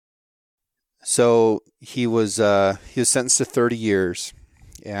So he was sentenced to 30 years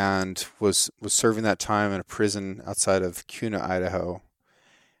and was serving that time in a prison outside of Kuna, Idaho.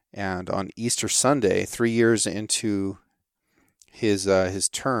 And on Easter Sunday, 3 years into his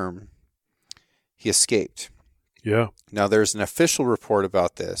term, he escaped. Yeah. Now, there's an official report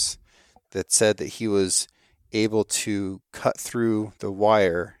about this that said that he was able to cut through the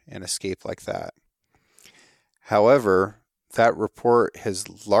wire and escape like that. However, that report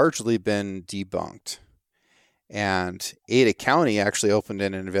has largely been debunked. And Ada County actually opened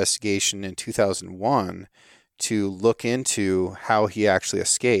an investigation in 2001 to look into how he actually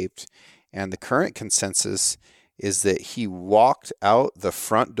escaped. And the current consensus is that he walked out the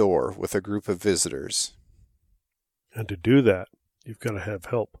front door with a group of visitors. And to do that, you've got to have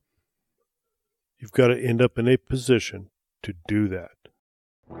help. You've got to end up in a position to do that.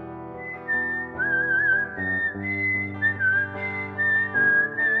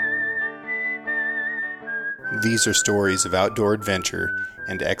 These are stories of outdoor adventure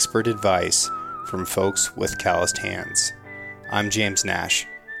and expert advice from folks with calloused hands. I'm James Nash,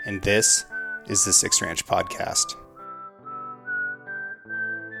 and this is the Six Ranch Podcast.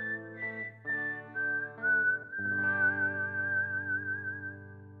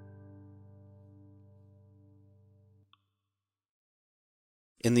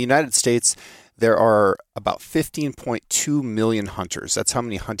 In the United States, there are about 15.2 million hunters. That's how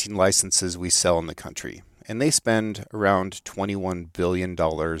many hunting licenses we sell in the country. And they spend around $21 billion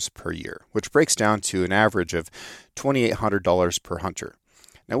per year, which breaks down to an average of $2,800 per hunter.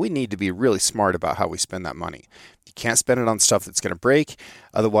 Now, we need to be really smart about how we spend that money. You can't spend it on stuff that's going to break.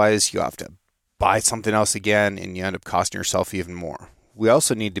 Otherwise, you have to buy something else again, and you end up costing yourself even more. We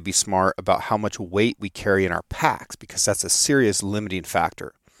also need to be smart about how much weight we carry in our packs, because that's a serious limiting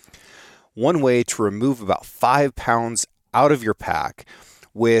factor. One way to remove about 5 pounds out of your pack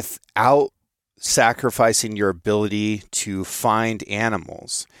without sacrificing your ability to find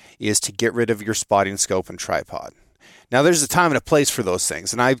animals is to get rid of your spotting scope and tripod. Now, there's a time and a place for those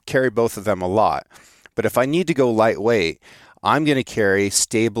things, and I carry both of them a lot. But if I need to go lightweight, I'm going to carry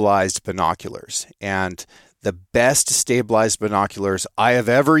stabilized binoculars. And the best stabilized binoculars I have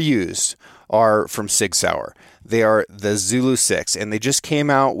ever used are from Sig Sauer. They are the Zulu 6, and they just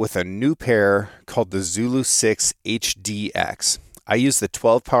came out with a new pair called the Zulu 6 HDX. I use the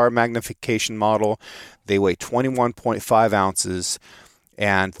 12 power magnification model. They weigh 21.5 ounces,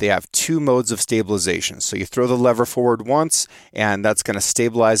 and they have 2 modes of stabilization. So you throw the lever forward once, and that's going to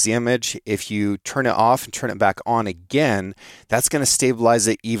stabilize the image. If you turn it off and turn it back on again, that's going to stabilize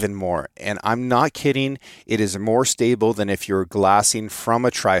it even more. And I'm not kidding. It is more stable than if you're glassing from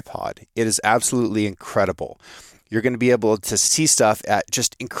a tripod. It is absolutely incredible. You're going to be able to see stuff at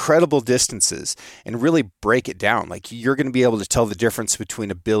just incredible distances and really break it down. Like, you're going to be able to tell the difference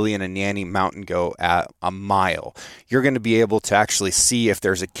between a Billy and a Nanny mountain goat at a mile. You're going to be able to actually see if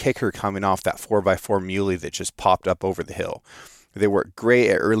there's a kicker coming off that 4x4 muley that just popped up over the hill. They work great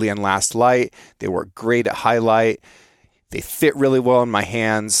at early and last light. They work great at highlight. They fit really well in my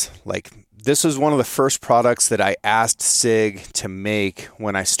hands. This was one of the first products that I asked Sig to make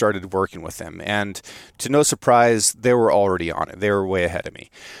when I started working with them. And to no surprise, they were already on it. They were way ahead of me.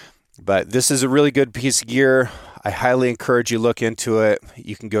 But this is a really good piece of gear. I highly encourage you to look into it.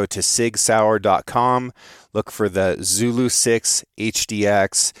 You can go to sigsauer.com, look for the Zulu 6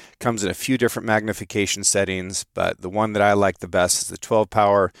 HDX. Comes in a few different magnification settings, but the one that I like the best is the 12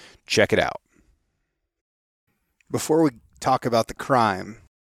 power. Check it out. Before we talk about the crime,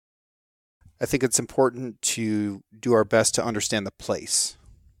 I think it's important to do our best to understand the place,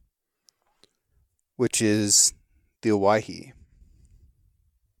 which is the Owyhee.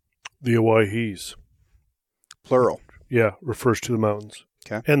 The Owyhees. Plural. Yeah, refers to the mountains.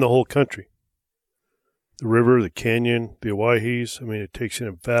 Okay. And the whole country. The river, the canyon, the Owyhees. I mean, it takes in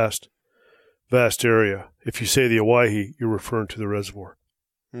a vast, vast area. If you say the Owyhee, you're referring to the reservoir.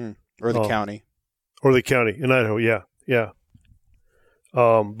 Or the county. Or the county in Idaho, yeah.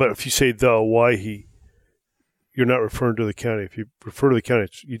 But if you say the Owyhee, you're not referring to the county. If you refer to the county,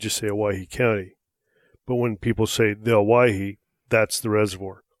 you just say Owyhee County. But when people say the Owyhee, that's the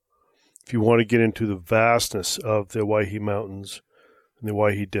reservoir. If you want to get into the vastness of the Owyhee Mountains and the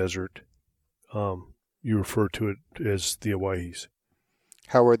Owyhee Desert, you refer to it as the Owyhees.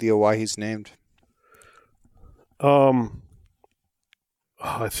 How were the Owyhees named? I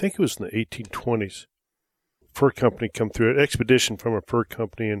think it was in the 1820s. Fur company come through, an expedition from a fur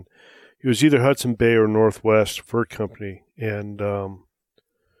company, and it was either Hudson Bay or Northwest Fur Company, and I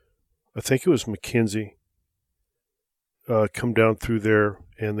think it was McKinsey come down through there,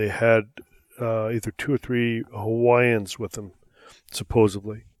 and they had either 2 or 3 Hawaiians with them,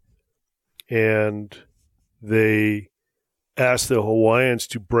 supposedly, and they asked the Hawaiians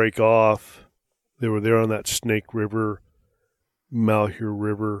to break off. They were there on that Snake River, Malheur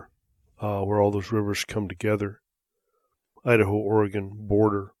River, where all those rivers come together, Idaho-Oregon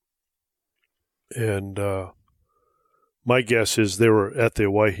border. And my guess is they were at the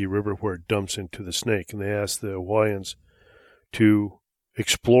Owyhee River where it dumps into the Snake, and they asked the Hawaiians to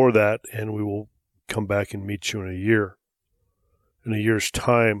explore that, and we will come back and meet you in a year. In a year's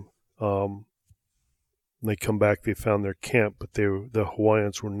time, when they come back, they found their camp, but the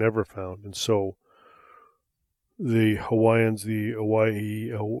Hawaiians were never found. And so the Hawaiians, the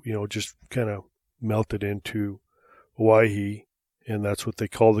Owyhee, just kind of melted into Owyhee, and that's what they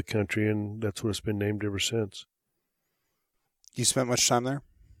call the country, and that's what it's been named ever since. You spent much time there?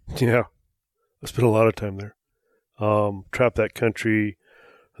 Yeah, I spent a lot of time there. Trapped that country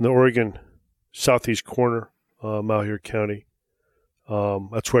in the Oregon southeast corner, Malheur County.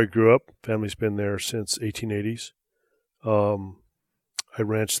 That's where I grew up. Family's been there since 1880s. I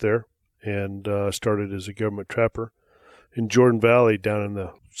ranched there and started as a government trapper in Jordan Valley down in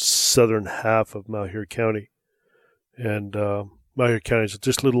the southern half of Malheur County. And Malheur County is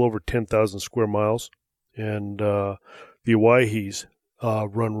just a little over 10,000 square miles. And the Owyhees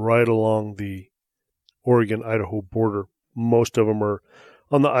run right along the Oregon-Idaho border. Most of them are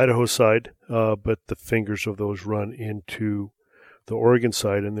on the Idaho side, but the fingers of those run into the Oregon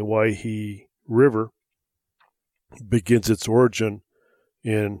side, and the Owyhee River begins its origin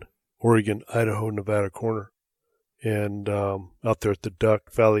in Oregon, Idaho, Nevada corner. And out there at the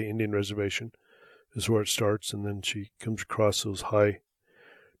Duck Valley Indian Reservation is where it starts, and then she comes across those high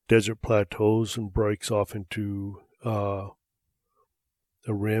desert plateaus and breaks off into a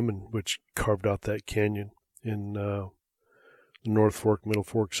rim, which carved out that canyon in the North Fork, Middle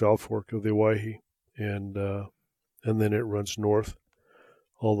Fork, South Fork of the Owyhee, and then it runs north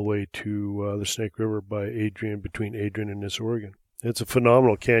all the way to the Snake River between Adrian and Niss, Oregon. It's a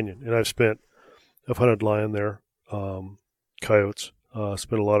phenomenal canyon, and I've hunted lion there, coyotes,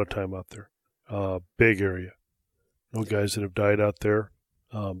 spent a lot of time out there. Big area. No guys that have died out there,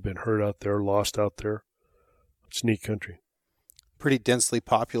 been hurt out there, lost out there. It's neat country. Pretty densely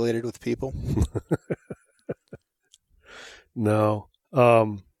populated with people? No.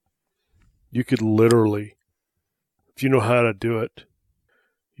 You could literally, if you know how to do it,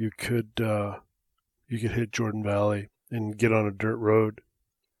 you could hit Jordan Valley and get on a dirt road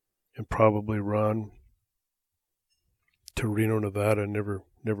and probably run to Reno, Nevada, and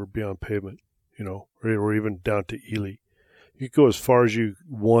never be on pavement, or even down to Ely. You could go as far as you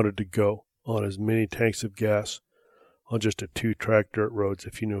wanted to go on as many tanks of gas on just a 2-track dirt roads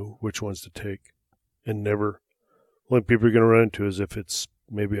if you knew which ones to take, and never. Only people you're going to run into is if it's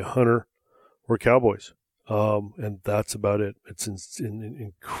maybe a hunter or cowboys, and that's about it. It's in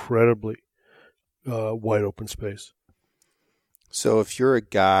incredibly wide open space. So if you're a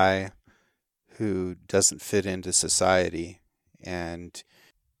guy who doesn't fit into society and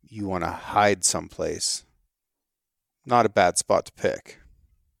you want to hide someplace, not a bad spot to pick.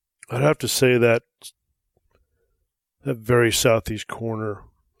 I'd have to say that very southeast corner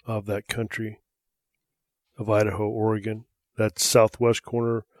of that country of Idaho, Oregon, that southwest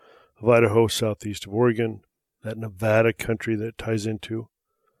corner of Idaho, southeast of Oregon, that Nevada country that ties into,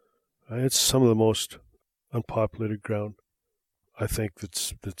 it's some of the most unpopulated ground, I think,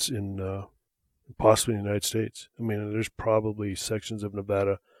 that's in possibly in the United States. I mean, there's probably sections of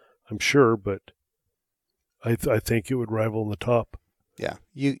Nevada, I'm sure, but I think it would rival in the top. Yeah,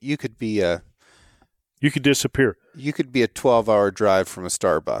 you could be you could disappear. You could be a 12-hour drive from a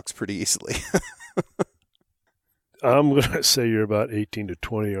Starbucks pretty easily. I'm going to say you're about 18 to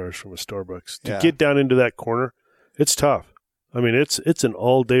 20 hours from a Starbucks. To get down into that corner, it's tough. I mean, it's an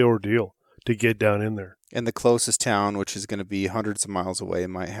all-day ordeal to get down in there. And the closest town, which is going to be hundreds of miles away,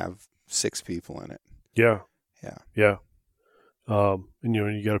 might have 6 people in it. Yeah. Yeah. And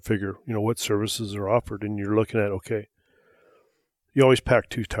you got to figure, what services are offered, and you're looking at, okay, you always pack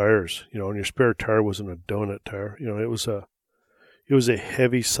 2 tires, and your spare tire wasn't a donut tire. It was a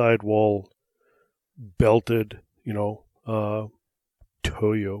heavy sidewall belted,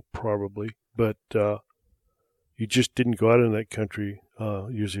 Toyo probably, but you just didn't go out in that country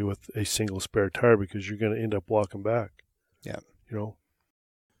usually with a single spare tire because you're going to end up walking back. Yeah.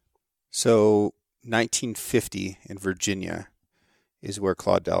 So 1950 in Virginia is where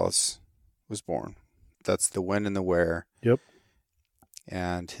Claude Dallas was born. That's the when and the where. Yep.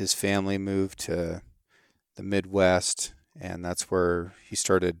 And his family moved to the Midwest, and that's where he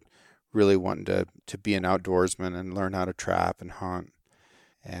started really wanting to be an outdoorsman and learn how to trap and hunt.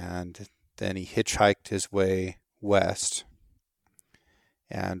 And then he hitchhiked his way west.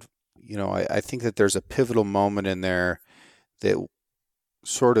 And I think that there's a pivotal moment in there that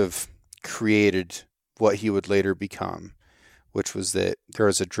sort of created what he would later become, which was that there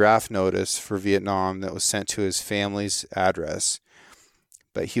was a draft notice for Vietnam that was sent to his family's address,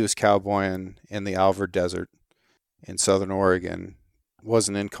 but he was cowboying in the Alvar Desert in southern Oregon,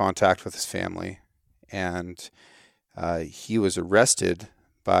 wasn't in contact with his family, and he was arrested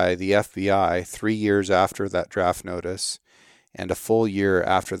by the FBI 3 years after that draft notice and a full year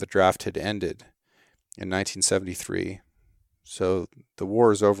after the draft had ended in 1973. So the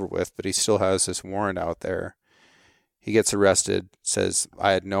war is over with, but he still has this warrant out there. He gets arrested, says,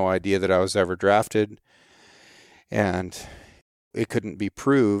 I had no idea that I was ever drafted, and it couldn't be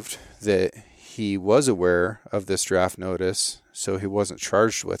proved that he was aware of this draft notice, so he wasn't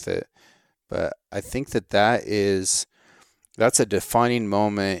charged with it. But I think that's a defining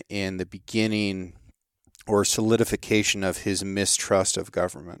moment in the beginning or solidification of his mistrust of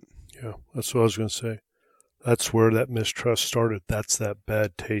government. Yeah, that's what I was going to say. That's where that mistrust started. That's that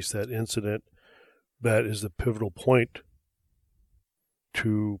bad taste, that incident. That is the pivotal point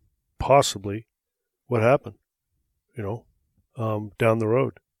to possibly what happened, down the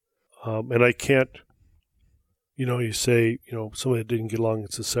road. And I can't, you say, somebody that didn't get along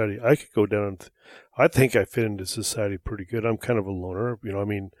in society. I could go down and I think I fit into society pretty good. I'm kind of a loner.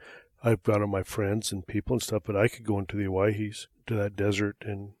 I've got all my friends and people and stuff, but I could go into the Owyhees, to that desert,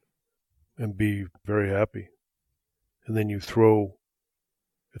 and be very happy. And then if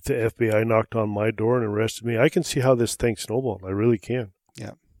the FBI knocked on my door and arrested me, I can see how this thing snowballed. I really can.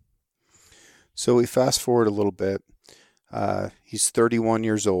 Yeah. So we fast forward a little bit. He's 31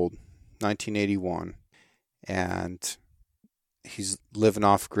 years old, 1981, and he's living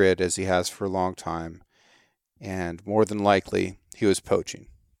off grid as he has for a long time. And more than likely, he was poaching.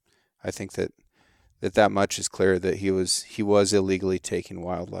 I think that much is clear, that he was illegally taking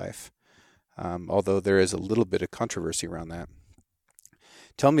wildlife. Although there is a little bit of controversy around that.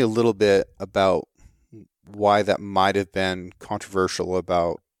 Tell me a little bit about why that might have been controversial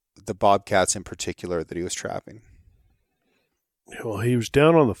about the bobcats in particular that he was trapping. Well, he was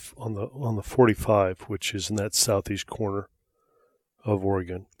down on the 45, which is in that southeast corner of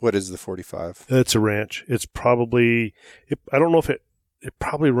Oregon. What is the 45? It's a ranch. It's probably, I don't know if it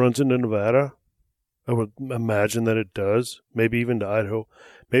probably runs into Nevada. I would imagine that it does. Maybe even to Idaho.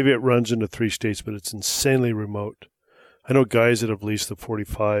 Maybe it runs into 3 states, but it's insanely remote. I know guys that have leased the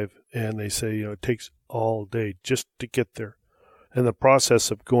 45, and they say, it takes all day just to get there. And the process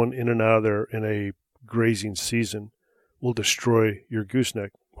of going in and out of there in a grazing season will destroy your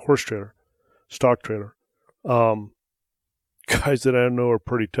gooseneck, horse trailer, stock trailer. Guys that I know are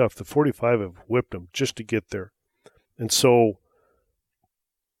pretty tough. The 45 have whipped them just to get there. And so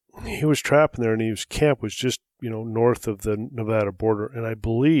he was trapping there, and his camp was just, north of the Nevada border. And I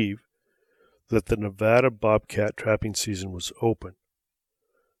believe that the Nevada bobcat trapping season was open.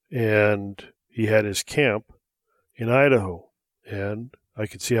 And he had his camp in Idaho. And I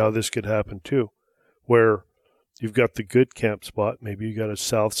could see how this could happen too, where you've got the good camp spot. Maybe you got a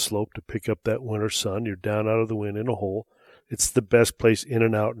south slope to pick up that winter sun. You're down out of the wind in a hole. It's the best place in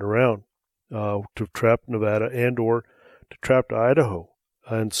and out and around to trap Nevada and or to trap to Idaho.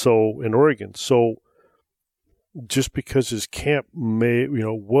 And so in Oregon. So just because his camp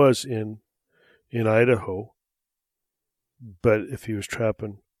was in Idaho, but if he was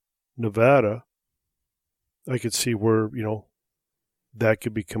trapping Nevada, I could see where, that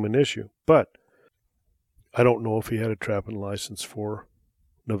could become an issue. But I don't know if he had a trapping license for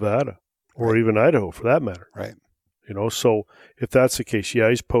Nevada or even Idaho for that matter. Right. So if that's the case, yeah,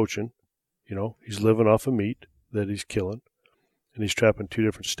 he's poaching, he's living off of meat that he's killing, and he's trapping 2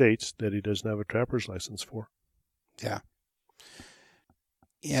 different states that he doesn't have a trapper's license for. Yeah.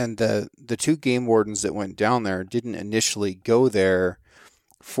 And the 2 game wardens that went down there didn't initially go there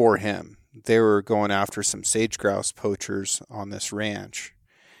for him. They were going after some sage grouse poachers on this ranch.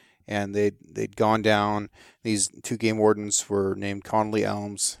 And they'd gone down. These 2 game wardens were named Connolly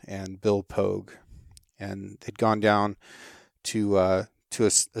Elms and Bill Pogue. And they'd gone down to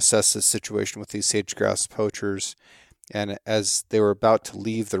assess the situation with these sage grouse poachers. And as they were about to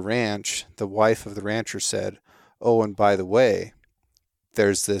leave the ranch, the wife of the rancher said, "Oh, and by the way,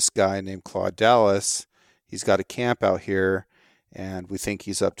 there's this guy named Claude Dallas. He's got a camp out here, and we think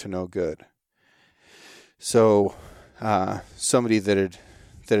he's up to no good." So somebody that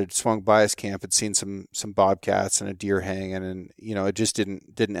had swung by his camp had seen some bobcats and a deer hanging, and it just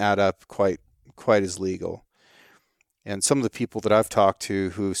didn't add up quite as legal. And some of the people that I've talked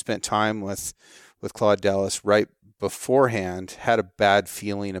to who spent time with Claude Dallas right beforehand had a bad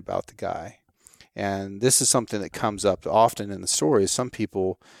feeling about the guy. And this is something that comes up often in the stories. Some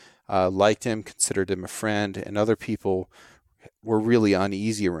people liked him, considered him a friend, and other people were really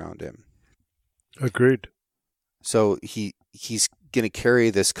uneasy around him. Agreed. So he's going to carry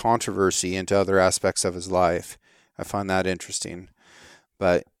this controversy into other aspects of his life. I find that interesting.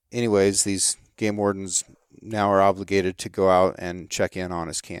 But anyways, these game wardens now are obligated to go out and check in on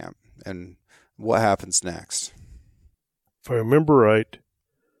his camp. And what happens next? If I remember right,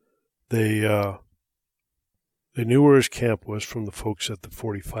 they knew where his camp was from the folks at the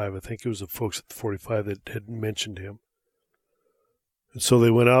 45. I think it was the folks at the 45 that had mentioned him. And so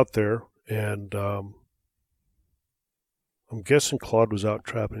they went out there, and I'm guessing Claude was out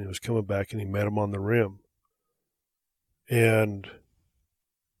trapping. He was coming back, and he met him on the rim. And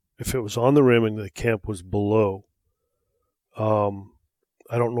if it was on the rim and the camp was below,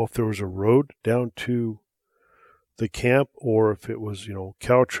 I don't know if there was a road down to the camp or if it was,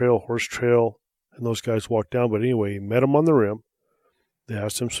 cow trail, horse trail, and those guys walked down. But anyway, he met him on the rim. They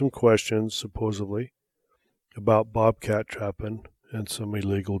asked him some questions, supposedly, about bobcat trapping and some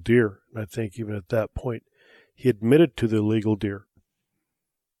illegal deer. And I think even at that point, he admitted to the illegal deer,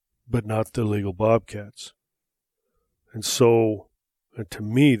 but not the illegal bobcats. And so, and to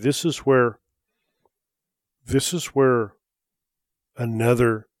me, this is where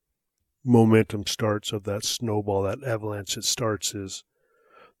another momentum starts of that snowball, that avalanche that starts is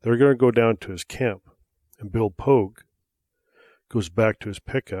they're going to go down to his camp, and Bill Pogue goes back to his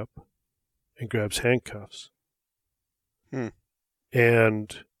pickup and grabs handcuffs.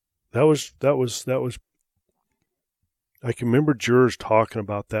 And that was I can remember jurors talking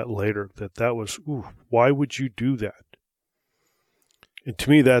about that later, that was, why would you do that? And to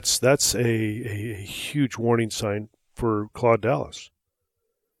me, that's a huge warning sign for Claude Dallas.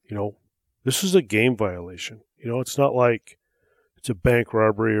 This is a game violation. It's not like it's a bank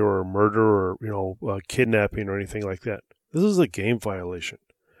robbery or a murder or, a kidnapping or anything like that. This is a game violation.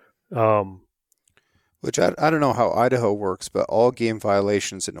 Which I don't know how Idaho works, but all game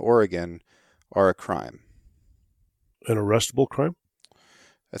violations in Oregon are a crime. An arrestable crime?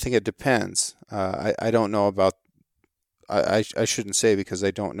 I think it depends. I don't know about, I shouldn't say because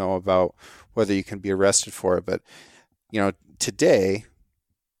I don't know about whether you can be arrested for it, but, today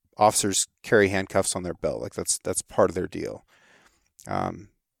officers carry handcuffs on their belt. Like that's part of their deal.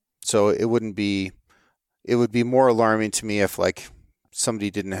 So it would be more alarming to me if like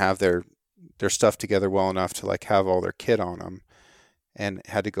somebody didn't have their stuff together well enough to like have all their kit on them and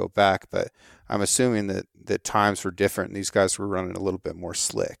had to go back. But I'm assuming that times were different and these guys were running a little bit more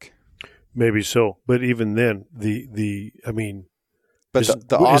slick. Maybe so. But even then, the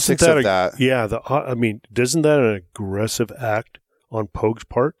optics of that. Yeah. Doesn't that an aggressive act on Pogue's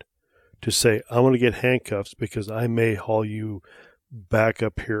part to say, I'm going to get handcuffs because I may haul you back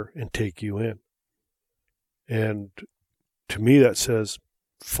up here and take you in? And to me, that says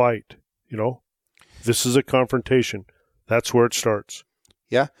fight. This is a confrontation. That's where it starts.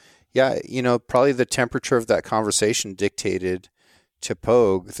 Yeah. Yeah. Probably the temperature of that conversation dictated to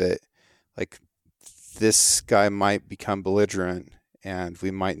Pogue that like this guy might become belligerent and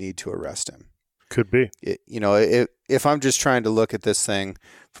we might need to arrest him. Could be. If I'm just trying to look at this thing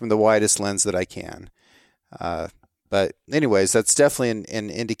from the widest lens that I can. But anyways, that's definitely an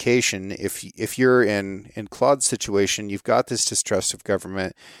indication. If you're in Claude's situation, you've got this distrust of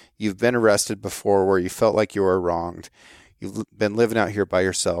government. You've been arrested before where you felt like you were wronged. You've been living out here by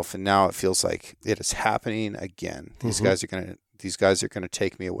yourself, and now it feels like it is happening again. These guys are going to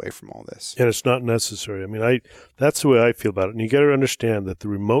take me away from all this. And it's not necessary. That's the way I feel about it. And you got to understand that the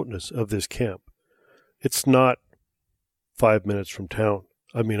remoteness of this camp, it's not 5 minutes from town.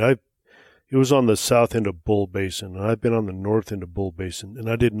 It was on the south end of Bull Basin, and I've been on the north end of Bull Basin, and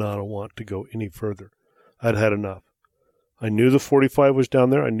I did not want to go any further. I'd had enough. I knew the 45 was down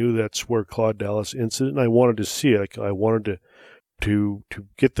there. I knew that's where Claude Dallas incident, and I wanted to see it. I wanted to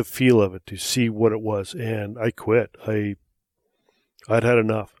get the feel of it, to see what it was, and I quit. I'd had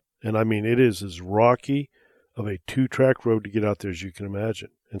enough. And it is as rocky of a 2-track road to get out there as you can imagine.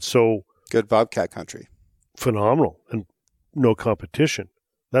 And so... Good bobcat country. Phenomenal, and no competition.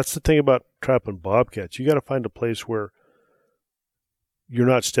 That's the thing about trapping bobcats. You got to find a place where you're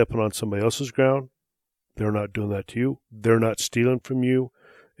not stepping on somebody else's ground. They're not doing that to you. They're not stealing from you,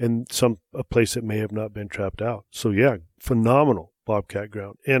 and a place that may have not been trapped out. So yeah, phenomenal bobcat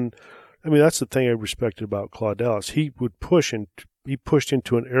ground. And that's the thing I respected about Claude Dallas. He would push and he pushed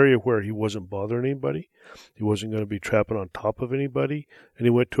into an area where he wasn't bothering anybody. He wasn't going to be trapping on top of anybody, and he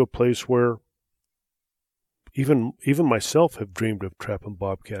went to a place where even myself have dreamed of trapping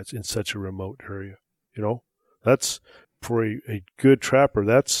bobcats in such a remote area. That's for a good trapper.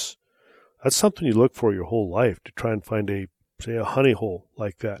 That's something you look for your whole life, to try and find a say, a honey hole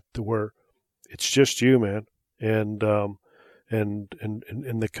like that, to where it's just you, man, and the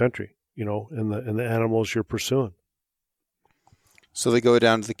country, and the animals you're pursuing. So they go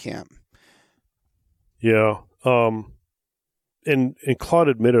down to the camp. Yeah. And Claude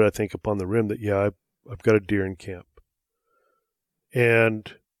admitted, I think, upon the rim that, yeah, I've got a deer in camp.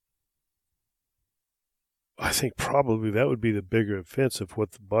 And I think probably that would be the bigger offense of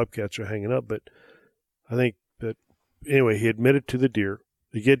what the bobcats are hanging up. But I think that, anyway, he admitted to the deer.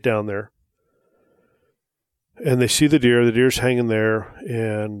 They get down there, and they see the deer. The deer's hanging there,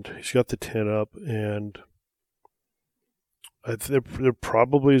 and he's got the tent up, and there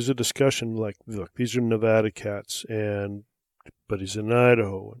probably is a discussion like, look, these are Nevada cats, but he's in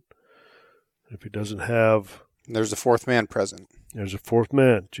Idaho, and if he doesn't have... There's a fourth man present. There's a fourth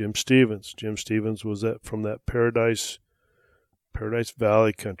man, Jim Stevens. Jim Stevens was from that Paradise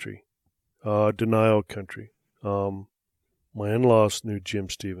Valley country, denial country. My in-laws knew Jim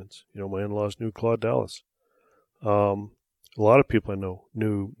Stevens. My in-laws knew Claude Dallas. A lot of people I know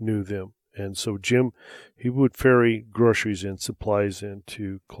knew them. And so Jim, he would ferry groceries and supplies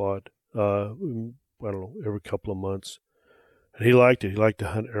into Claude, I don't know, every couple of months. And he liked it. He liked to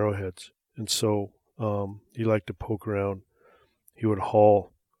hunt arrowheads. And so he liked to poke around. He would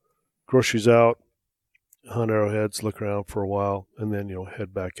haul groceries out, hunt arrowheads, look around for a while, and then,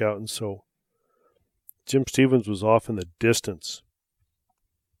 head back out. And so Jim Stevens was off in the distance.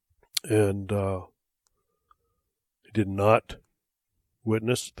 And he did not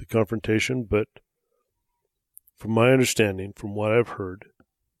witness the confrontation, but from my understanding, from what I've heard,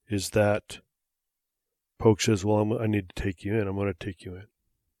 is that Poke says, well, I need to take you in. I'm going to take you in.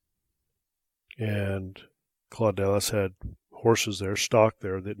 And Claude Dallas had horses there, stock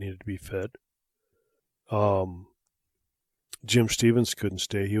there that needed to be fed. Jim Stevens couldn't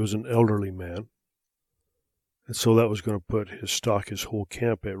stay. He was an elderly man. And so that was going to put his stock, his whole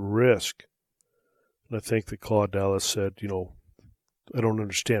camp at risk. And I think that Claude Dallas said, I don't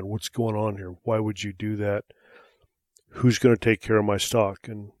understand what's going on here. Why would you do that? Who's going to take care of my stock?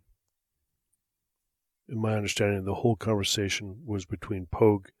 And in my understanding, the whole conversation was between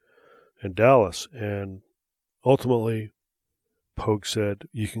Pogue and Dallas. And ultimately, Pogue said,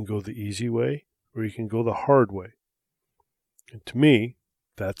 you can go the easy way or you can go the hard way. And to me,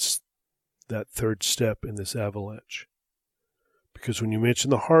 that's that third step in this avalanche. Because when you mention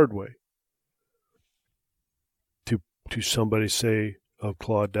the hard way, to somebody, say, of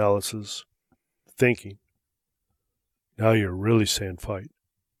Claude Dallas's thinking, now you're really saying fight.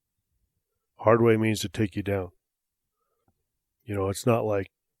 Hard way means to take you down. It's not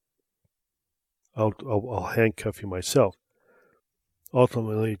like I'll handcuff you myself.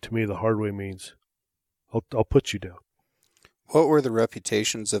 Ultimately, to me, the hard way means I'll put you down. What were the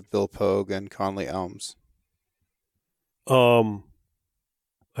reputations of Bill Pogue and Conley Elms?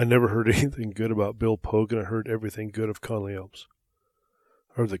 I never heard anything good about Bill Pogue, and I heard everything good of Conley Elms.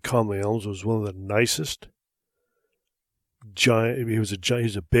 I heard that Conley Elms was one of the nicest giant. He was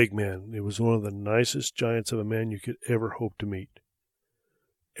a big man. He was one of the nicest giants of a man you could ever hope to meet.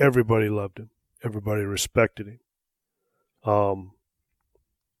 Everybody loved him. Everybody respected him.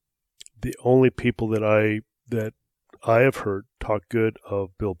 The only people that I have heard talk good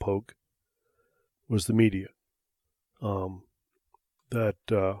of Bill Pogue was the media. That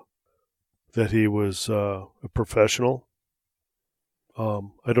he was a professional.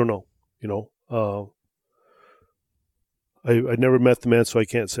 I don't know. I never met the man, so I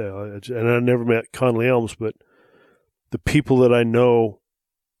can't say. And I never met Conley Elms, but the people that I know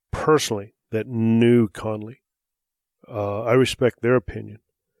personally that knew Conley, I respect their opinion.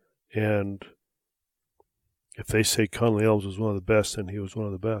 And if they say Conley Elms was one of the best, then he was one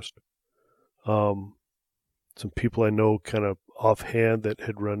of the best. Some people I know kind of offhand that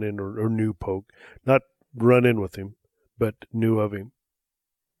had run in or knew Pogue, not run in with him, but knew of him,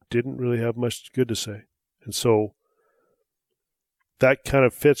 didn't really have much good to say. And so that kind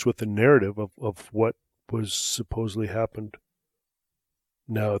of fits with the narrative of what was supposedly happened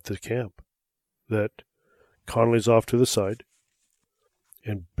now at the camp, that Conley's off to the side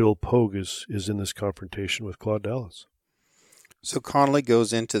and Bill Pogue is in this confrontation with Claude Dallas. So Conley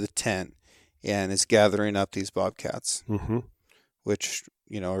goes into the tent and is gathering up these bobcats, which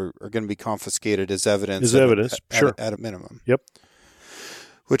are going to be confiscated as evidence. Sure. At a minimum. Yep.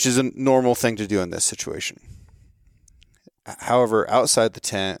 Which is a normal thing to do in this situation. However, outside the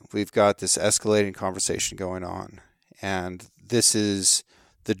tent, we've got this escalating conversation going on, and this is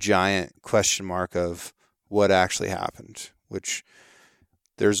the giant question mark of what actually happened, which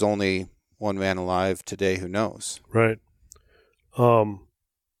there's only one man alive today who knows. Right.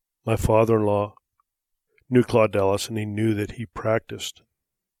 My father-in-law knew Claude Dallas, and he knew that he practiced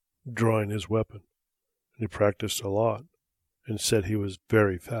drawing his weapon. And he practiced a lot and said he was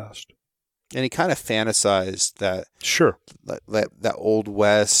very fast. And he kind of fantasized that Sure. that old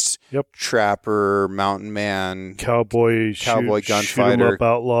West trapper, mountain man, cowboy gunfighter, shoot 'em up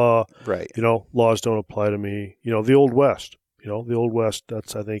outlaw. Right. Laws don't apply to me. The old West. The old West.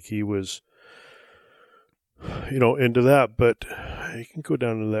 That's, I think he was, into that. But you can go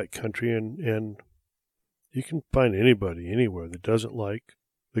down to that country and you can find anybody anywhere that doesn't like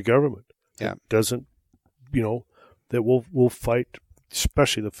the government. Yeah. That doesn't, that will fight,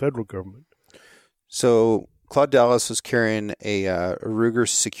 especially the federal government. So Claude Dallas was carrying a Ruger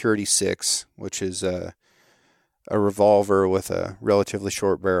Security 6, which is a revolver with a relatively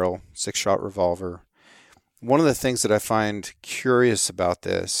short barrel, 6-shot revolver. One of the things that I find curious about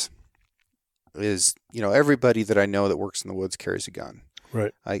this is, everybody that I know that works in the woods carries a gun.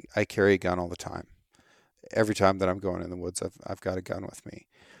 Right. I carry a gun all the time. Every time that I'm going in the woods, I've got a gun with me.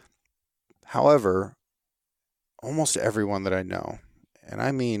 However, almost everyone that I know, and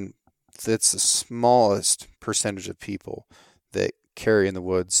I mean, that's the smallest percentage of people that carry in the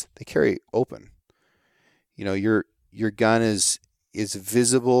woods, they carry open. Your gun is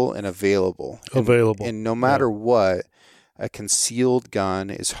visible and available. And no matter what, a concealed gun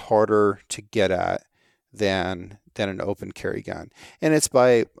is harder to get at than an open carry gun. And it's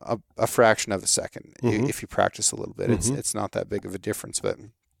by a fraction of a second. Mm-hmm. If you practice a little bit. Mm-hmm. It's not that big of a difference, but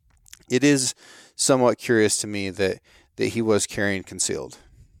it is somewhat curious to me that he was carrying concealed.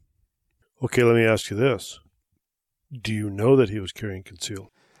 Okay, let me ask you this. Do you know that he was carrying concealed?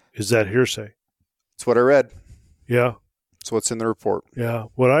 Is that hearsay? It's what I read. Yeah. It's what's in the report. Yeah.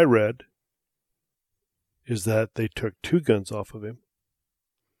 What I read is that they took 2 guns off of him.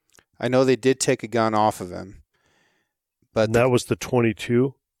 I know they did take a gun off of him. But that was the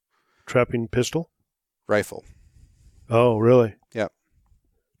 .22 trapping pistol? Rifle. Oh, really? Yep.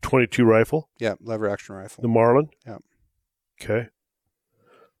 .22 rifle? Yeah, lever action rifle. The Marlin? Yep. Okay.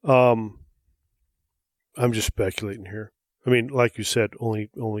 I'm just speculating here. I mean, like you said, only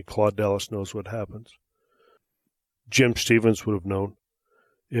Claude Dallas knows what happens. Jim Stevens would have known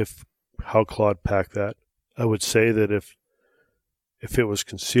how Claude packed that. I would say that if it was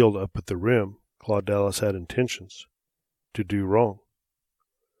concealed up at the rim, Claude Dallas had intentions to do wrong.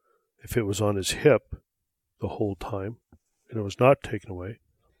 If it was on his hip the whole time and it was not taken away,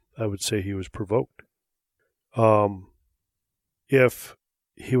 I would say he was provoked. If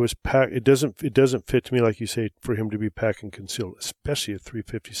he was packed, it doesn't fit to me, like you say, for him to be packing concealed, especially a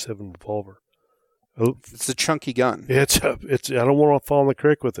 .357 revolver. It's a chunky gun. It's I don't want to fall in the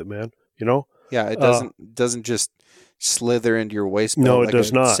creek with it, man. Yeah, it doesn't just slither into your waist belt. No, it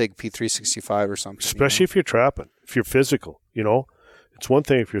does not. Sig P365 or something. Especially if you're trapping, if you're physical. It's one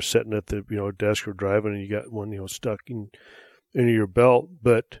thing if you're sitting at the desk or driving and you got one stuck into your belt,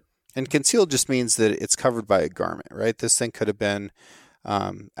 but and concealed just means that it's covered by a garment, right? This thing could have been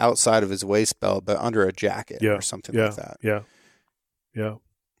outside of his waist belt, but under a jacket or something like that. Yeah.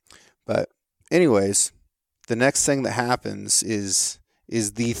 But anyways, the next thing that happens is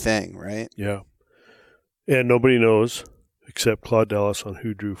the thing, right? Yeah. And nobody knows except Claude Dallas on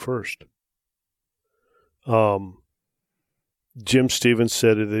who drew first. Jim Stevens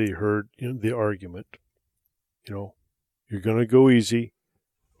said that he heard the argument. You're going to go easy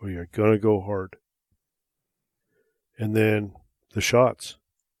or you're going to go hard. And then the shots.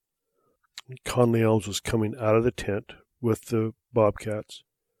 Conley Elms was coming out of the tent with the Bobcats.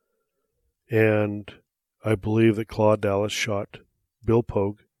 And I believe that Claude Dallas shot Bill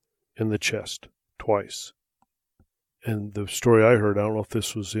Pogue in the chest twice. And the story I heard, I don't know if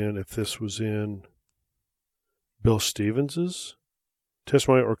this was in Bill Stevens's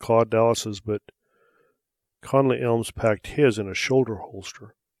testimony or Claude Dallas's, but Conley Elms packed his in a shoulder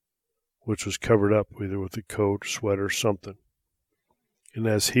holster, which was covered up either with a coat, sweater, something. And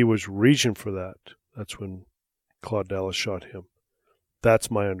as he was reaching for that, that's when Claude Dallas shot him.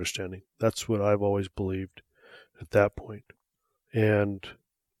 That's my understanding. That's what I've always believed at that point. And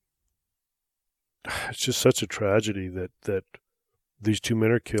it's just such a tragedy that these 2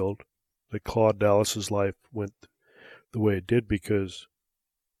 men are killed, that Claude Dallas's life went the way it did because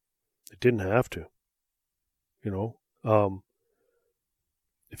it didn't have to.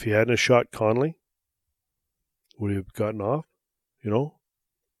 If he hadn't have shot Conley, would he have gotten off?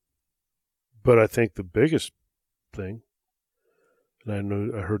 But I think the biggest thing,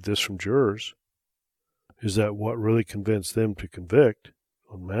 and I heard this from jurors, is that what really convinced them to convict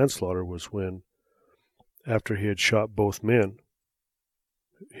on manslaughter was when, after he had shot both men,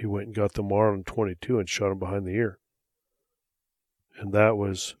 he went and got the Marlin .22 and shot him behind the ear. And that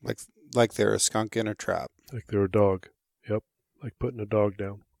was like they're a skunk in a trap. Like they're a dog. Yep, like putting a dog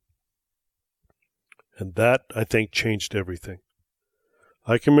down. And that, I think, changed everything.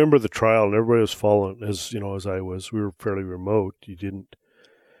 I can remember the trial, and everybody was following, as I was. We were fairly remote.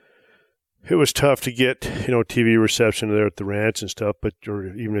 It was tough to get, TV reception there at the ranch and stuff, or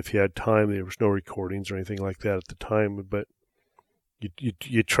even if you had time, there was no recordings or anything like that at the time, but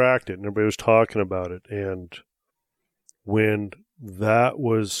you tracked it, and everybody was talking about it. And when that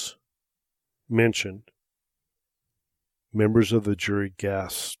was mentioned, members of the jury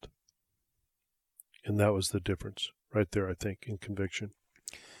gasped. And that was the difference right there, I think, in conviction.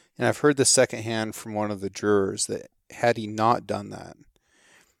 And I've heard the secondhand from one of the jurors that had he not done that,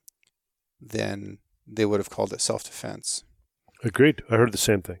 then they would have called it self-defense. Agreed. I heard the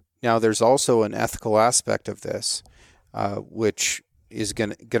same thing. Now, there's also an ethical aspect of this, which is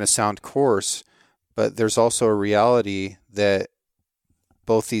going to sound coarse, but there's also a reality that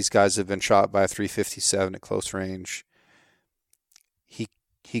both these guys have been shot by a .357 at close range.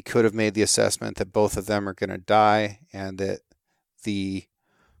 He could have made the assessment that both of them are going to die, and that the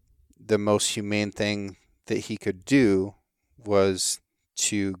most humane thing that he could do was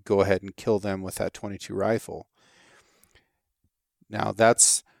to go ahead and kill them with that .22 rifle. Now,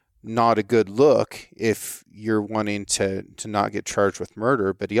 that's not a good look if you're wanting to not get charged with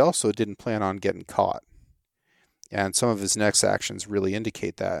murder, but he also didn't plan on getting caught. And some of his next actions really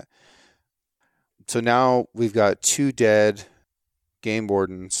indicate that. So now we've got 2 dead game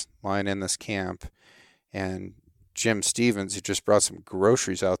wardens lying in this camp, and Jim Stevens, who just brought some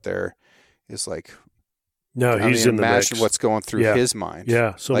groceries out there, is like, no, he's in the mix. Imagine what's going through his mind.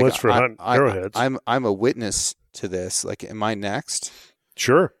 Yeah, so much for hunting arrowheads. I'm a witness to this. Like, am I next?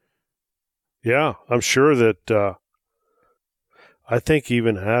 Sure. Yeah, I'm sure that I think he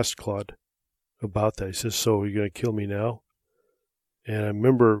even asked Claude about that. He says, so are you going to kill me now? And I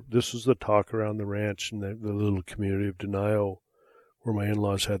remember this was the talk around the ranch and the little community of Denio where my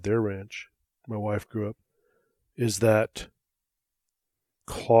in-laws had their ranch, my wife grew up, is that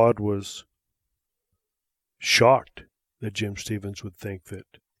Claude was shocked that Jim Stevens would think that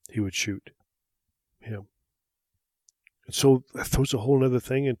he would shoot him. And so that throws a whole other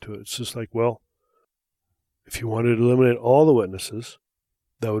thing into it. It's just like, well, if you wanted to eliminate all the witnesses,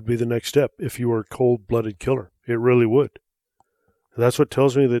 that would be the next step. If you were a cold-blooded killer, it really would. And that's what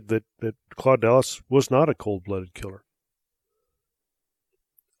tells me that Claude Dallas was not a cold-blooded killer.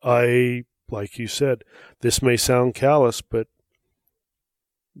 Like you said, this may sound callous, but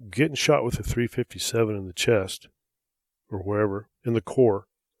getting shot with a .357 in the chest or wherever, in the core,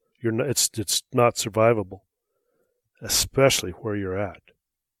 it's not survivable, especially where you're at.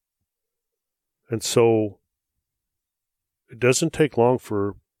 And so it doesn't take long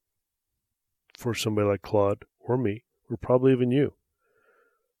for somebody like Claude or me, or probably even you,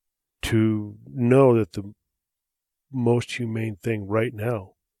 to know that the most humane thing right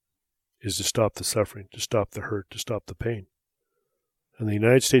now is to stop the suffering, to stop the hurt, to stop the pain. And the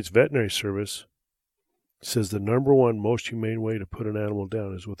United States Veterinary Service says the number one most humane way to put an animal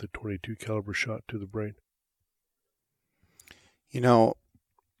down is with a .22 caliber shot to the brain.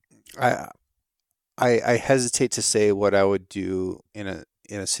 I hesitate to say what I would do in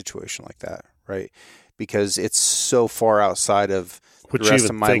a situation like that, right? Because it's so far outside of the rest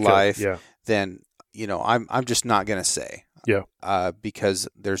of my life. Then I'm just not going to say. Yeah. Because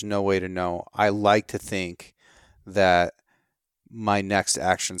there's no way to know. I like to think that my next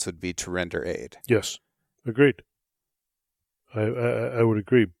actions would be to render aid. Yes, agreed. I would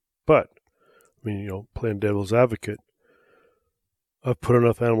agree. But, I mean, playing devil's advocate, I've put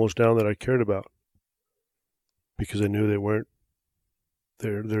enough animals down that I cared about because I knew they weren't,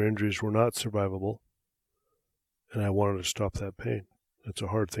 their injuries were not survivable, and I wanted to stop that pain. That's a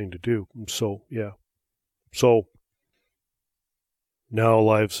hard thing to do. So, yeah. So, now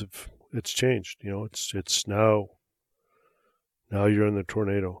it's changed. It's now you're in the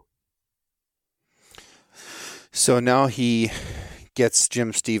tornado. So now he gets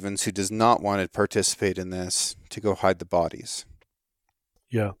Jim Stevens, who does not want to participate in this, to go hide the bodies.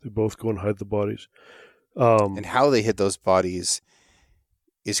 Yeah, they both go and hide the bodies. And how they hid those bodies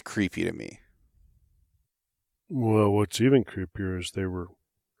is creepy to me. Well, what's even creepier is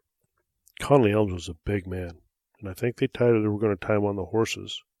Conley Elms was a big man. And I think they were going to tie him on the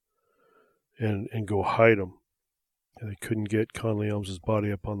horses and go hide him. And they couldn't get Conley Elms'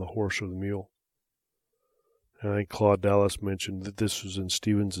 body up on the horse or the mule. And I think Claude Dallas mentioned that this was in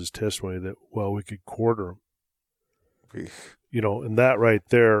Stevens' testimony that, well, we could quarter him. And that right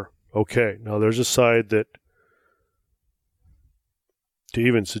there, okay. Now there's a side that to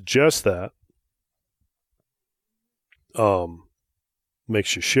even suggest that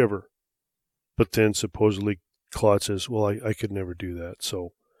makes you shiver. But then supposedly Claude says, well, I could never do that,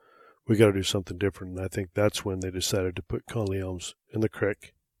 so we got to do something different. And I think that's when they decided to put conley elms in the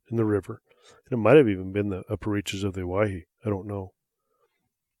creek, in the river. And it might have even been the upper reaches of the Owyhee. I don't know.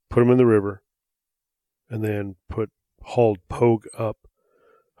 Put them in the river, and then hauled Pogue up,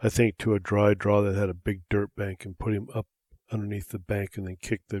 I think, to a dry draw that had a big dirt bank, and put him up underneath the bank, and then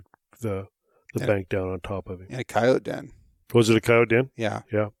kicked the bank down on top of him. In a coyote den. Was it a coyote den? Yeah.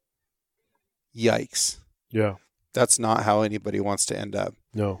 Yeah. Yikes. Yeah. That's not how anybody wants to end up.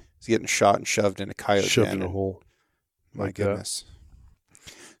 No. He's getting shot and shoved in a coyote den. Shoved in a hole. My goodness.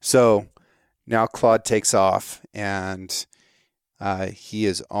 So now Claude takes off, and he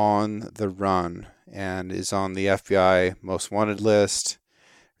is on the run and is on the FBI most wanted list.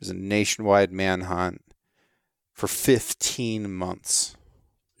 There's a nationwide manhunt for 15 months.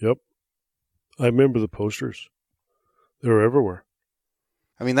 Yep. I remember the posters. They were everywhere.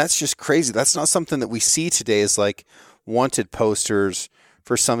 I mean, that's just crazy. That's not something that we see today as like wanted posters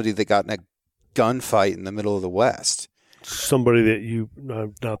for somebody that got in a gunfight in the middle of the West. Somebody that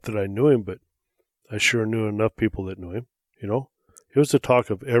not that I knew him, but I sure knew enough people that knew him, you know. It was the talk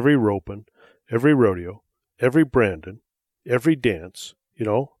of every roping, every rodeo, every Brandon, every dance, you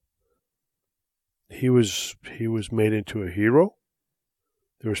know. He was made into a hero.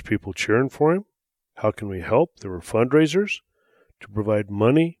 There was people cheering for him. How can we help? There were fundraisers to provide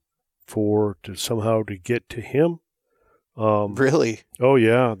money to somehow to get to him. Really? Oh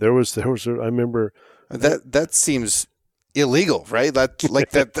yeah, there was. I remember that seems illegal, right?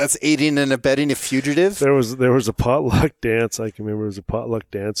 That's aiding and abetting a fugitive. There was a potluck dance. I can remember there was a potluck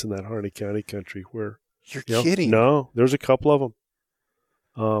dance in that Harney County country where you're kidding. No, there was a couple of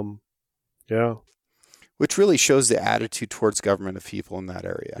them. Yeah. Which really shows the attitude towards government of people in that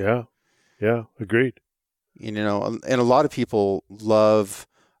area. Yeah, agreed. You know, and a lot of people love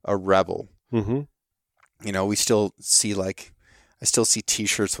a rebel. Mm-hmm. You know, I still see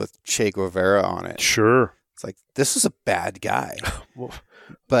T-shirts with Che Guevara on it. Sure. It's like, this is a bad guy.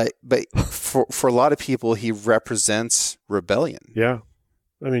 but for a lot of people, he represents rebellion. Yeah.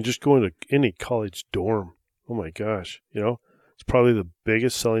 I mean, just going to any college dorm. Oh my gosh. You know, it's probably the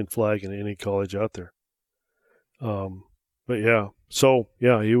biggest selling flag in any college out there. But yeah. So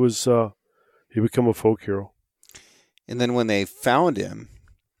yeah, he became a folk hero. And then when they found him,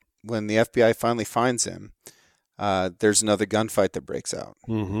 when the FBI finally finds him, there's another gunfight that breaks out.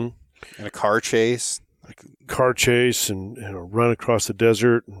 Mm-hmm. And a car chase. And a run across the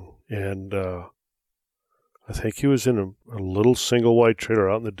desert. And I think he was in a little single white trailer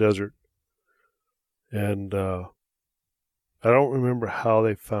out in the desert. And I don't remember how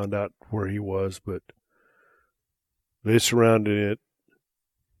they found out where he was, but they surrounded it.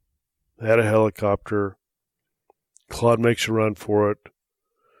 They had a helicopter. Claude makes a run for it.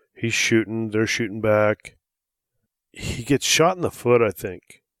 He's shooting. They're shooting back. He gets shot in the foot, I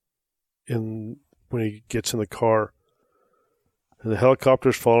think, when he gets in the car. And the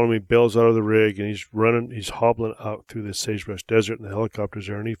helicopter's following him. He bails out of the rig, and he's running. He's hobbling out through the sagebrush desert, and the helicopter's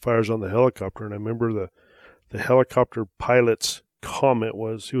there. And he fires on the helicopter. And I remember the helicopter pilot's comment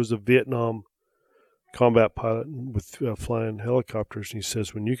was, he was a Vietnam combat pilot with flying helicopters. And he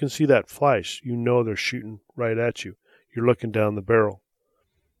says, when you can see that flash, you know they're shooting right at you. You're looking down the barrel.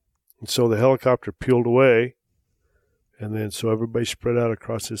 And so the helicopter peeled away, and then so everybody spread out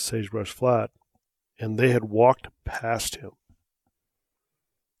across this sagebrush flat, and they had walked past him.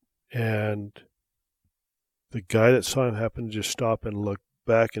 And the guy that saw him happened to just stop and look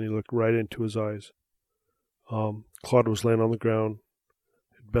back, and he looked right into his eyes. Claude was laying on the ground,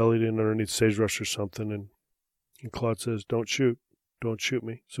 bellied in underneath sagebrush or something, and Claude says, don't shoot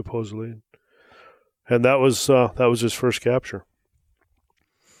me, supposedly. And that was his first capture.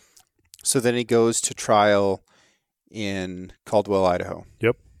 So then he goes to trial in Caldwell, Idaho.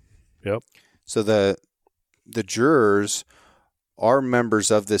 Yep. So the jurors are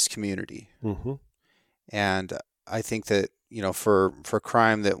members of this community. Mm-hmm. And I think that, you know, for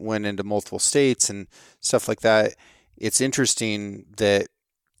crime that went into multiple states and stuff like that, it's interesting that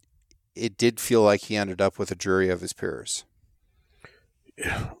it did feel like he ended up with a jury of his peers.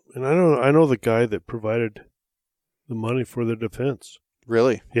 Yeah. And I know the guy that provided the money for the defense.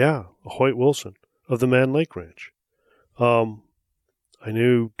 Really? Yeah, Hoyt Wilson of the Man Lake Ranch. I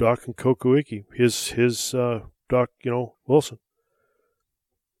knew Doc and Kokoiki, his Doc, Wilson.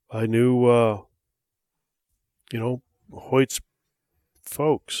 I knew, Hoyt's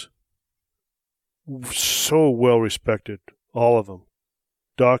folks. So well respected, all of them.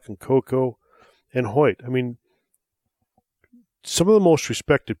 Doc and Coco and Hoyt. I mean, some of the most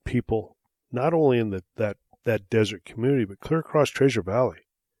respected people, not only in that desert community, but clear across Treasure Valley.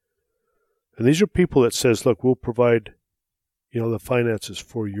 And these are people that says, look, we'll provide, the finances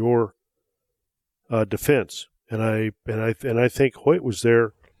for your defense. And I think Hoyt was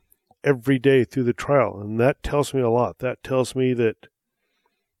there every day through the trial, and that tells me a lot. That tells me that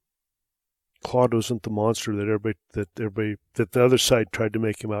Claude wasn't the monster that the other side tried to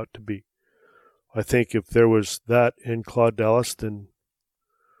make him out to be. I think if there was that in Claude Dallas, then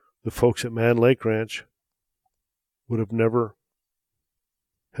the folks at Man Lake Ranch would have never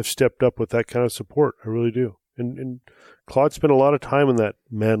have stepped up with that kind of support. I really do. And Claude spent a lot of time in that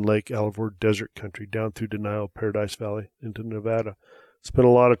Man Lake, Alvord desert country, down through Denial, Paradise Valley, into Nevada. Spent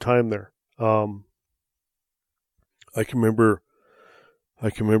a lot of time there. I can remember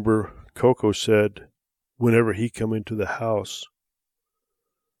Coco said whenever he come into the house,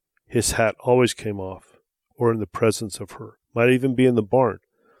 his hat always came off, or in the presence of her. Might even be in the barn.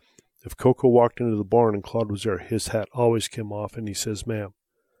 If Coco walked into the barn and Claude was there, his hat always came off, and he says, ma'am.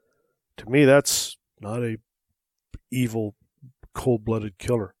 To me, that's not a evil, cold-blooded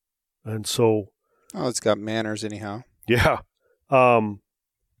killer. And so... Oh, it's got manners anyhow. Yeah.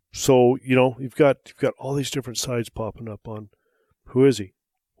 So, you've got all these different sides popping up on who is he?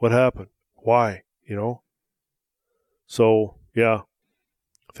 What happened? Why? So, yeah.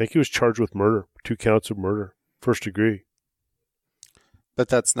 I think he was charged with murder, 2 counts of murder, first degree. But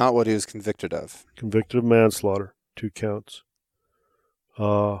that's not what he was convicted of. Convicted of manslaughter, 2 counts.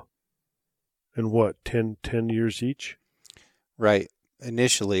 And what, 10 years each? Right,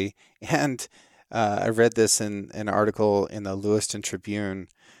 initially. And I read this in an article in the Lewiston Tribune.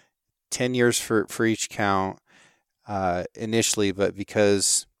 10 years for each count initially, but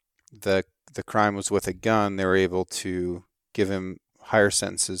because the crime was with a gun, they were able to give him higher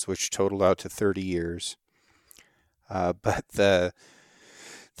sentences, which totaled out to 30 years. But the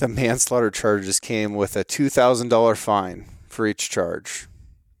manslaughter charges came with a $2,000 fine for each charge.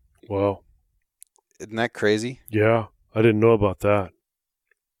 Wow. Isn't that crazy? Yeah, I didn't know about that.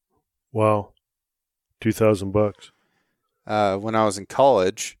 Wow. $2,000. When I was in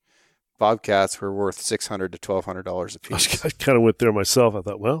college, bobcats were worth $600 to $1,200 a piece. I kind of went there myself. I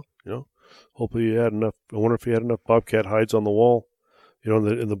thought, well, hopefully you had enough. I wonder if you had enough bobcat hides on the wall,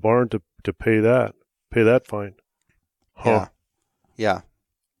 in the barn to pay that fine. Huh. Yeah.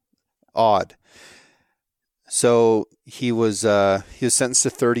 Odd. So he was sentenced to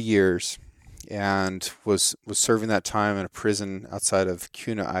 30 years and was serving that time in a prison outside of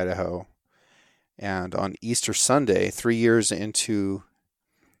Kuna, Idaho. And on Easter Sunday, 3 years into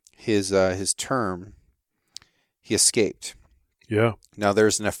his term, he escaped. Yeah. Now,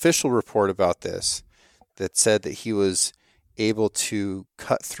 there's an official report about this that said that he was able to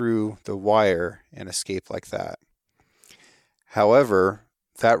cut through the wire and escape like that. However,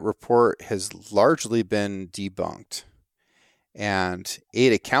 that report has largely been debunked. And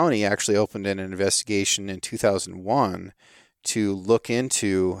Ada County actually opened an investigation in 2001 to look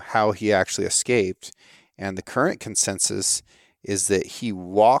into how he actually escaped. And the current consensus is that he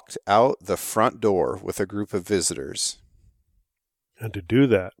walked out the front door with a group of visitors. And to do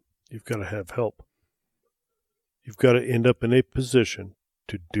that, you've got to have help. You've got to end up in a position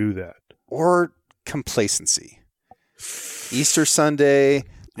to do that. Or complacency. Easter Sunday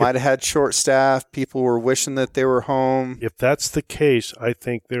might have had short staff. People were wishing that they were home. If that's the case, I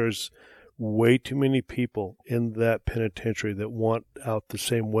think there's way too many people in that penitentiary that want out the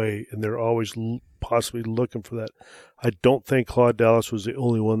same way, and they're always possibly looking for that. I don't think Claude Dallas was the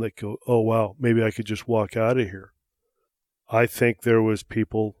only one that go, oh, wow, maybe I could just walk out of here. I think there was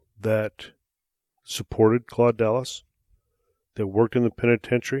people that supported Claude Dallas, that worked in the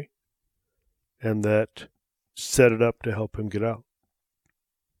penitentiary, and that set it up to help him get out.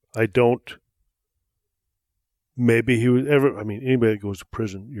 Maybe he was anybody that goes to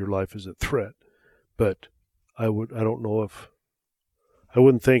prison, your life is a threat. But I wouldn't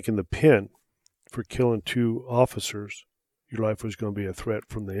think in the pen for killing 2 officers, your life was going to be a threat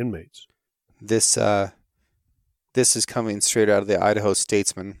from the inmates. This is coming straight out of the Idaho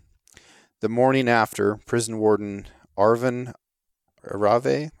Statesman. The morning after, prison warden Arve,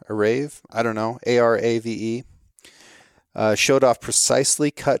 Arave, showed off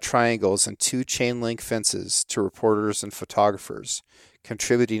precisely cut triangles and 2 chain-link fences to reporters and photographers,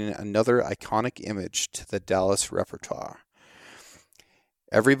 contributing another iconic image to the Dallas repertoire.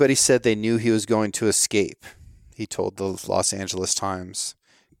 Everybody said they knew he was going to escape, he told the Los Angeles Times.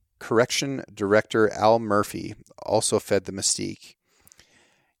 Correction Director Al Murphy also fed the mystique.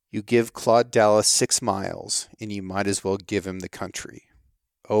 You give Claude Dallas 6 miles, and you might as well give him the country.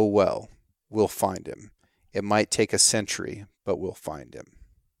 Oh well, we'll find him. It might take a century, but we'll find him.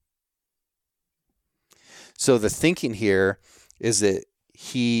 So the thinking here is that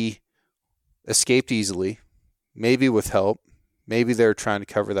he escaped easily, maybe with help. Maybe they're trying to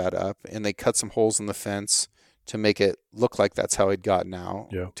cover that up, and they cut some holes in the fence to make it look like that's how he'd gotten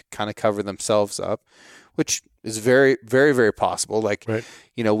out, to kind of cover themselves up, which is very, very, very possible. Like, right.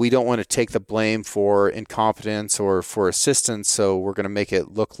 We don't want to take the blame for incompetence or for assistance, so we're going to make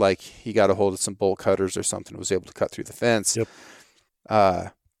it look like he got a hold of some bolt cutters or something and was able to cut through the fence.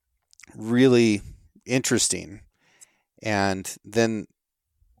 Yep. Really interesting. And then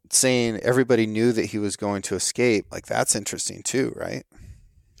saying everybody knew that he was going to escape, like, that's interesting too, right?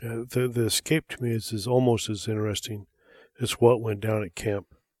 The escape to me is almost as interesting as what went down at camp.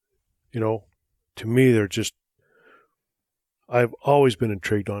 To me, I've always been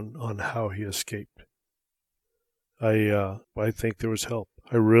intrigued on how he escaped. I think there was help.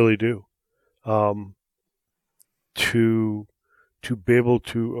 I really do. To be able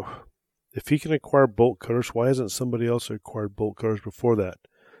to, if he can acquire bolt cutters, why hasn't somebody else acquired bolt cutters before that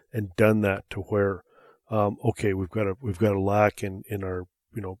and done that to where, okay, we've got a lack in our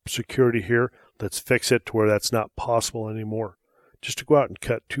security here. Let's fix it to where that's not possible anymore. Just to go out and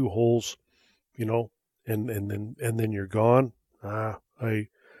cut 2 holes, and then you're gone. I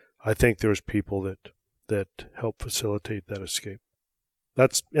think there's people that help facilitate that escape.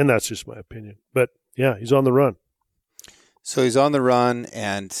 That's just my opinion. But yeah, he's on the run. So he's on the run,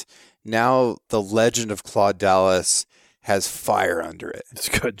 and now the legend of Claude Dallas has fire under it. It's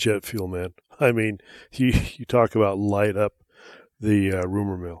got jet fuel, man. I mean, you talk about light up the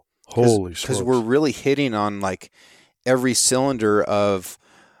rumor mill. Holy smokes. Because we're really hitting on like every cylinder of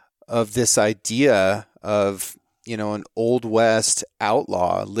this idea of, an Old West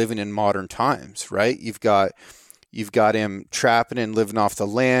outlaw living in modern times, right? You've got him trapping and living off the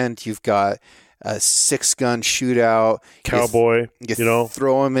land. You've got a 6-gun shootout. Cowboy, you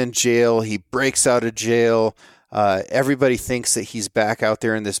throw him in jail. He breaks out of jail. Everybody thinks that he's back out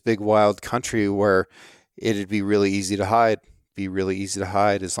there in this big wild country where it'd be really easy to hide.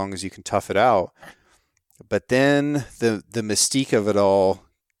 As long as you can tough it out. But then the mystique of it all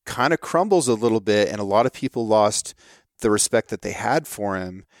kind of crumbles a little bit, and a lot of people lost the respect that they had for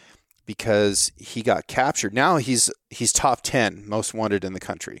him because he got captured. Now he's top 10 most wanted in the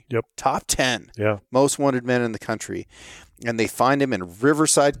country. Yep. Top 10 yeah. most wanted men in the country. And they find him in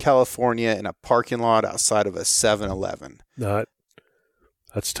Riverside, California in a parking lot outside of a 7-Eleven.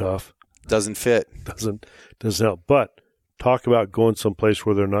 That's tough. Doesn't fit. Doesn't help. But talk about going someplace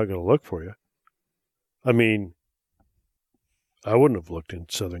where they're not going to look for you. I mean, I wouldn't have looked in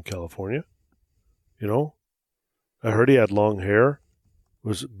Southern California. I heard he had long hair,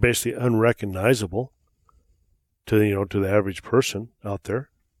 was basically unrecognizable to the average person out there.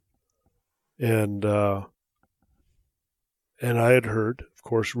 And I had heard, of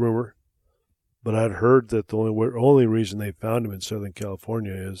course, rumor, but I'd heard that the only reason they found him in Southern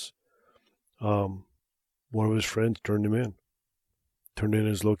California is one of his friends turned in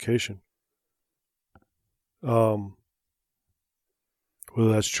his location.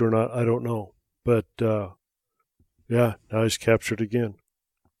 Whether that's true or not, I don't know. But, now he's captured again.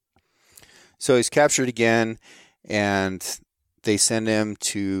 So he's captured again, and they send him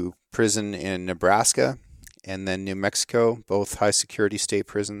to prison in Nebraska and then New Mexico, both high-security state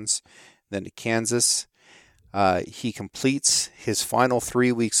prisons, then to Kansas. He completes his final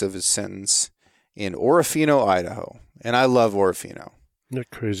 3 weeks of his sentence in Owyhee, Idaho. And I love Owyhee. Isn't that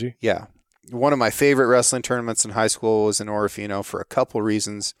crazy? Yeah. One of my favorite wrestling tournaments in high school was in Owyhee for a couple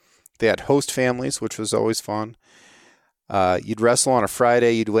reasons. They had host families, which was always fun. You'd wrestle on a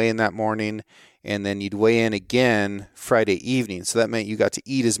Friday, you'd weigh in that morning, and then you'd weigh in again Friday evening. So that meant you got to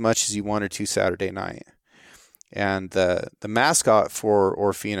eat as much as you wanted to Saturday night. And the mascot for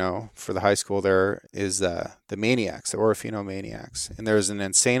Owyhee, for the high school there, is the Maniacs, the Owyhee Maniacs. And there's an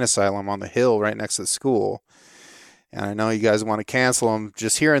insane asylum on the hill right next to the school. And I know you guys want to cancel them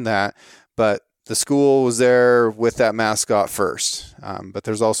just hearing that, but the school was there with that mascot first. But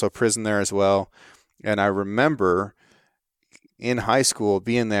there's also a prison there as well. And I remember in high school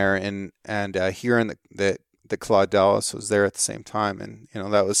being there and hearing that Claude Dallas was there at the same time. And,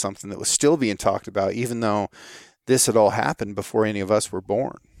 that was something that was still being talked about, even though this had all happened before any of us were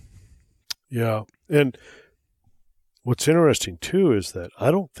born. Yeah. And what's interesting, too, is that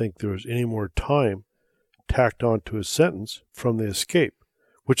I don't think there was any more time tacked on to his sentence from the escape,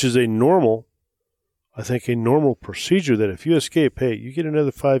 which is a normal procedure that if you escape, hey, you get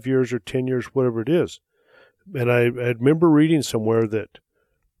another 5 years or 10 years, whatever it is. And I remember reading somewhere that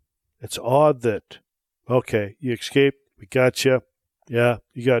it's odd that, okay, you escaped, we got you. Yeah,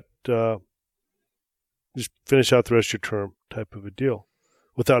 you got, just finish out the rest of your term type of a deal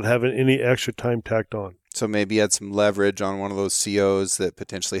without having any extra time tacked on. So maybe he had some leverage on one of those COs that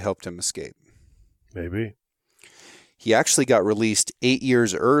potentially helped him escape. Maybe. He actually got released 8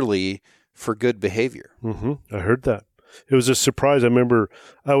 years early for good behavior. I heard that. It was a surprise. I remember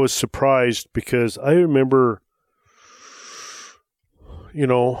I was surprised because I remember, he,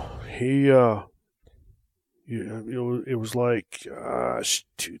 it was like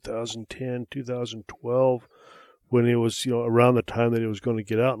 2010, 2012 when it was, around the time that it was going to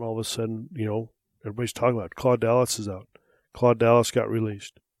get out, and all of a sudden, everybody's talking about it. Claude Dallas is out. Claude Dallas got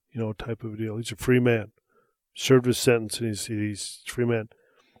released, type of a deal. He's a free man. Served his sentence, and he's a free man.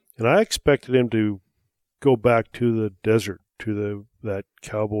 And I expected him to go back to the desert, to that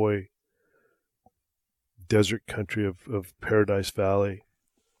cowboy desert country of Paradise Valley,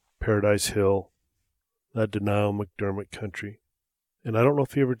 Paradise Hill, that Denial McDermott country. And I don't know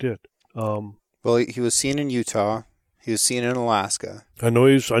if he ever did. Well, he was seen in Utah. He was seen in Alaska. I know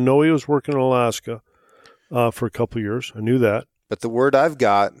he was working in Alaska for a couple of years. I knew that. But the word I've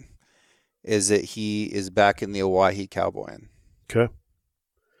got is that he is back in the Owyhee cowboying. Okay.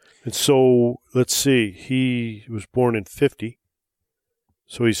 And so, let's see. He was born in 50.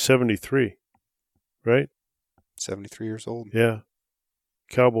 So he's 73, right? 73 years old. Yeah.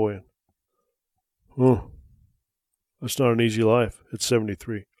 Cowboying. That's not an easy life at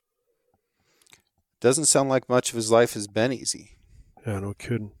 73. Doesn't sound like much of his life has been easy. Yeah, no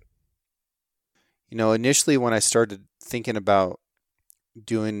kidding. Initially when I started thinking about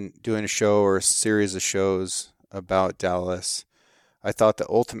doing a show or a series of shows about Dallas, I thought that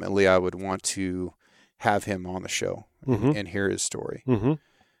ultimately I would want to have him on the show and hear his story.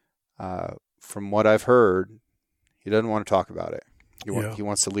 From what I've heard, he doesn't want to talk about it. He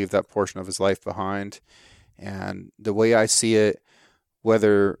wants to leave that portion of his life behind. And the way I see it,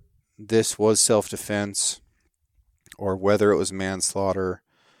 whether this was self-defense or whether it was manslaughter,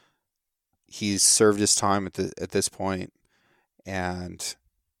 he's served his time at this point, and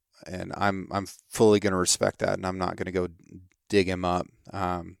I'm fully going to respect that, and I'm not going to go dig him up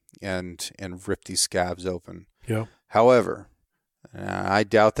and rip these scabs open. Yeah. However, I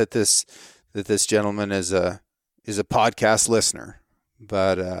doubt that this gentleman is a podcast listener,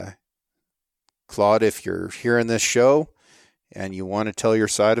 but Claude, if you're hearing this show and you want to tell your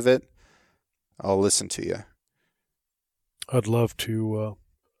side of it, I'll listen to you. I'd love to.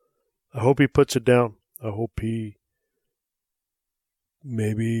 I hope he puts it down. I hope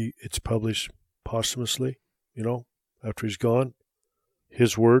maybe it's published posthumously, after he's gone.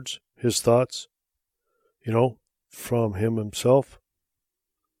 His words, his thoughts, from him himself.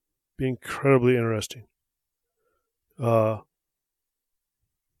 Be incredibly interesting.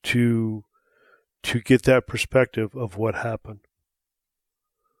 To get that perspective of what happened.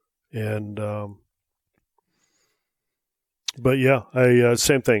 And but yeah, I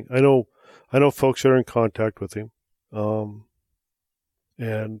same thing. I know folks that are in contact with him,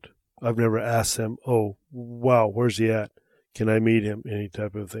 and I've never asked them, "Oh, wow, where's he at? Can I meet him?" Any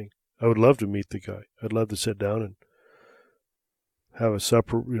type of thing. I would love to meet the guy. I'd love to sit down and have a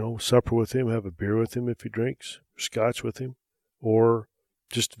supper with him, have a beer with him if he drinks, scotch with him, or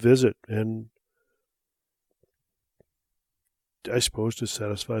just visit and, I suppose, to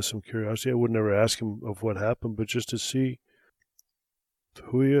satisfy some curiosity. I would never ask him of what happened, but just to see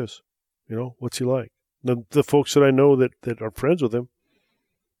who he is. What's he like? The folks that I know that are friends with him,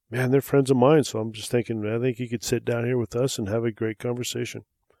 man, they're friends of mine. So I'm just thinking, I think he could sit down here with us and have a great conversation.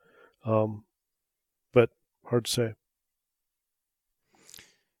 But hard to say.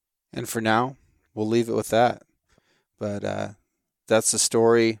 And for now, we'll leave it with that. But that's the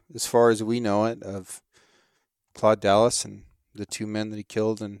story, as far as we know it, of Claude Dallas and the two men that he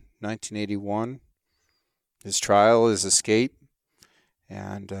killed in 1981. His trial, his escape,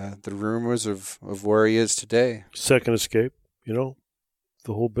 and the rumors of where he is today. Second escape, the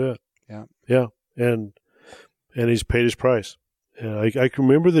whole bit. Yeah. Yeah. And he's paid his price. And I can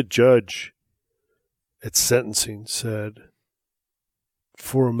remember the judge at sentencing said,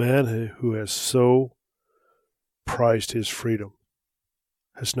 for a man who has so prized his freedom,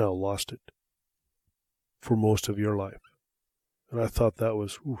 has now lost it for most of your life. And I thought that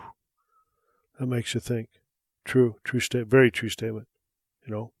was, that makes you think. True statement, very true statement.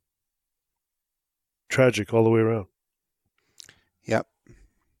 Tragic all the way around.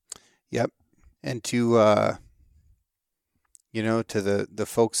 Yep. And to to the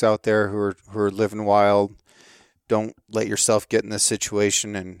folks out there who are living wild, don't let yourself get in this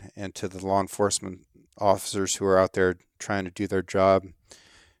situation, and to the law enforcement officers who are out there trying to do their job,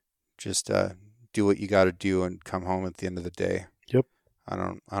 just do what you got to do and come home at the end of the day. Yep. I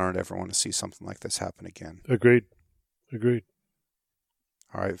don't ever want to see something like this happen again. Agreed.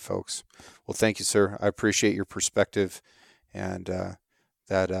 All right, folks. Well, thank you, sir. I appreciate your perspective and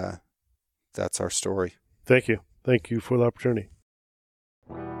that that's our story. Thank you. Thank you for the opportunity.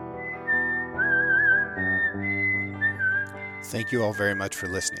 Thank you all very much for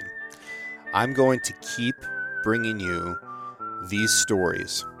listening. I'm going to keep bringing you these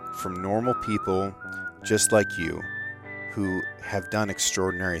stories from normal people just like you who have done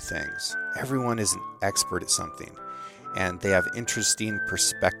extraordinary things. Everyone is an expert at something, and they have interesting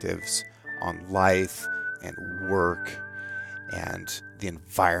perspectives on life and work and the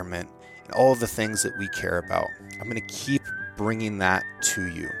environment and all of the things that we care about. I'm going to keep bringing that to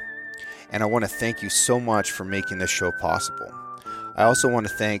you. And I want to thank you so much for making this show possible. I also want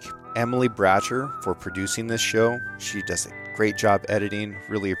to thank Emily Bratcher for producing this show. She does a great job editing.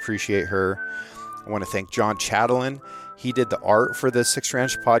 Really appreciate her. I want to thank John Chatelain. He did the art for the Six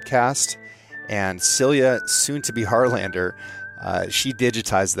Ranch podcast. And Celia, soon to be Harlander, she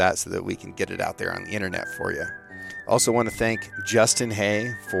digitized that so that we can get it out there on the internet for you. Also want to thank Justin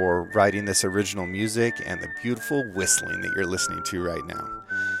Hay for writing this original music and the beautiful whistling that you're listening to right now.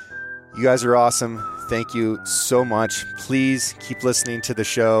 You guys are awesome. Thank you so much. Please keep listening to the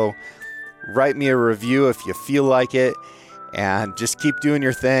show. Write me a review if you feel like it, and just keep doing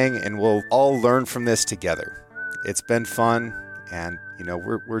your thing, and we'll all learn from this together. It's been fun, and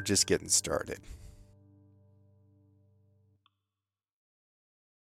we're just getting started.